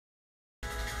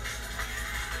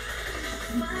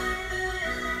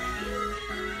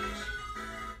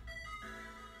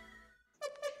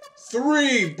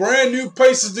Three brand new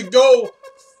places to go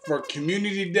for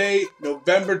Community Day,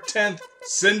 November 10th,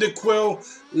 Cyndaquil.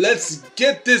 Let's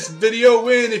get this video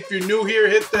in. If you're new here,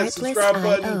 hit that subscribe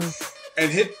button and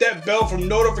hit that bell for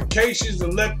notifications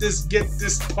and let this get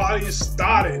this party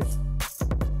started.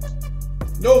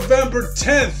 November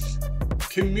 10th,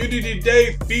 Community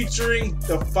Day featuring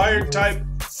the fire type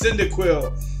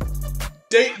Cyndaquil.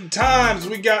 Date and times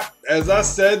we got, as I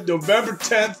said, November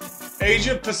 10th,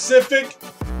 Asia Pacific.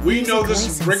 We know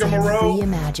this rigmarole.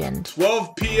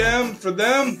 12 p.m. for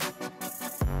them.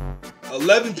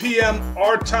 11 p.m.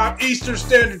 our time, Eastern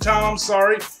Standard Time, I'm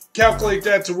sorry. Calculate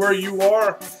that to where you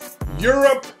are.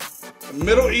 Europe,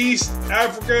 Middle East,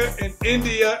 Africa, and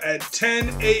India at 10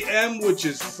 a.m., which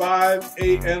is 5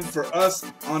 a.m. for us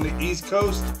on the East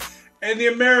Coast. And the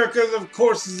Americas, of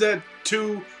course, is at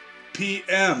 2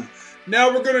 p.m.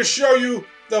 Now we're going to show you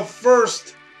the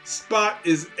first spot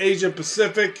is Asia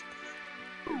Pacific.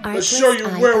 Let's show you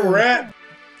where we're at.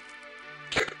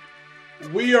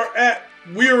 We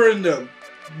are in the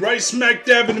right smack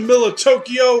dab in the middle of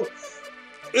Tokyo.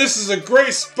 This is a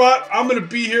great spot. I'm going to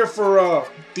be here for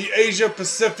the Asia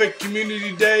Pacific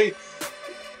Community Day.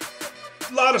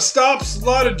 A lot of stops, a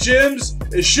lot of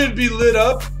gyms. It should be lit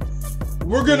up.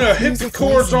 We're going to hit the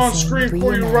Coords on screen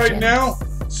for you right now.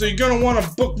 So you're going to want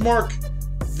to bookmark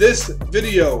this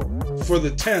video for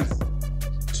the 10th.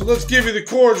 So let's give you the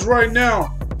Coords right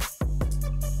now.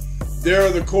 There are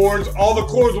the Coords. All the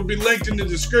Coords will be linked in the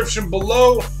description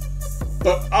below.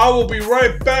 But I will be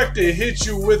right back to hit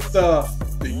you with the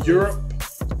Europe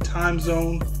time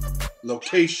zone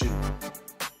location.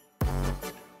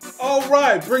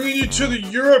 Alright, bringing you to the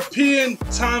European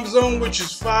time zone, which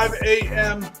is 5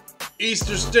 a.m.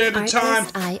 Eastern Standard Time.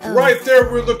 Right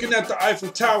there, we're looking at the Eiffel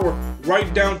Tower,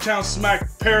 right downtown smack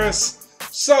Paris.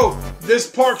 So, this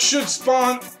park should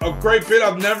spawn a great bit.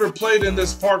 I've never played in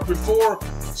this park before,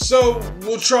 so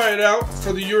we'll try it out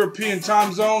for the European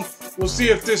time zone. We'll see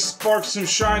if this sparks some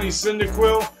shiny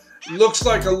Cyndaquil. Looks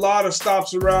like a lot of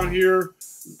stops around here.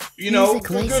 You know, a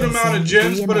good amount of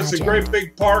gyms, but it's a great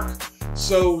big park.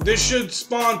 So, this should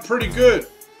spawn pretty good.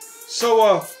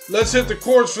 So, let's hit the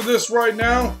Coords for this right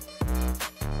now.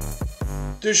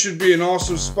 This should be an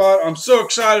awesome spot. I'm so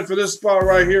excited for this spot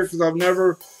right here because I've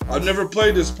never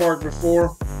played this park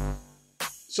before.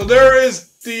 So there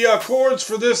is the Coords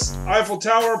for this Eiffel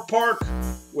Tower park,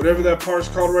 whatever that park's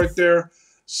called right there.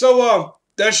 So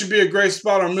that should be a great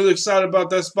spot. I'm really excited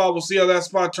about that spot. We'll see how that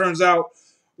spot turns out.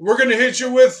 We're gonna hit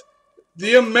you with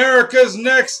the Americas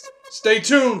next. Stay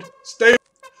tuned.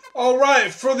 All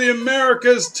right, for the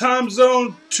Americas time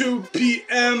zone, 2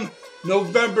 p.m.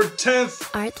 November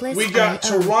 10th, we got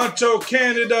Toronto,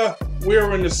 Canada.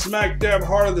 We're in the smack dab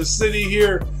heart of the city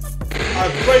here. I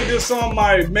played this on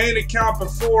my main account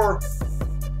before.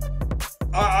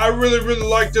 I really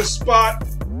like this spot.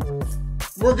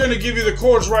 We're going to give you the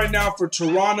Coords right now for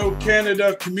Toronto,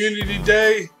 Canada Community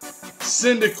Day.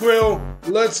 Cyndaquil,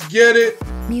 let's get it.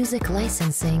 Music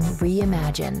licensing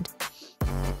reimagined.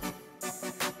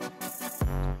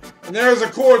 And there's the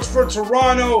Coords for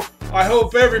Toronto. I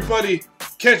hope everybody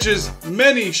catches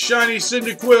many shiny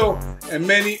Cyndaquil and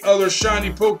many other shiny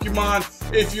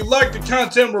Pokemon. If you like the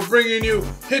content we're bringing you,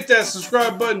 hit that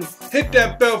subscribe button, hit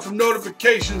that bell for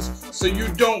notifications so you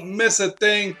don't miss a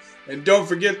thing. And don't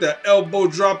forget to elbow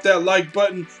drop that like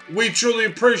button. We truly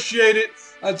appreciate it.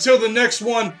 Until the next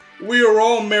one, we are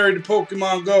all married to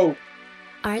Pokemon Go.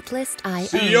 Artlist.io.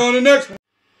 See you on the next one.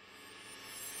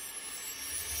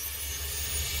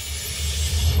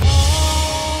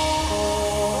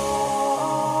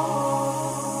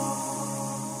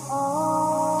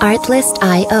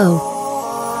 Artlist.io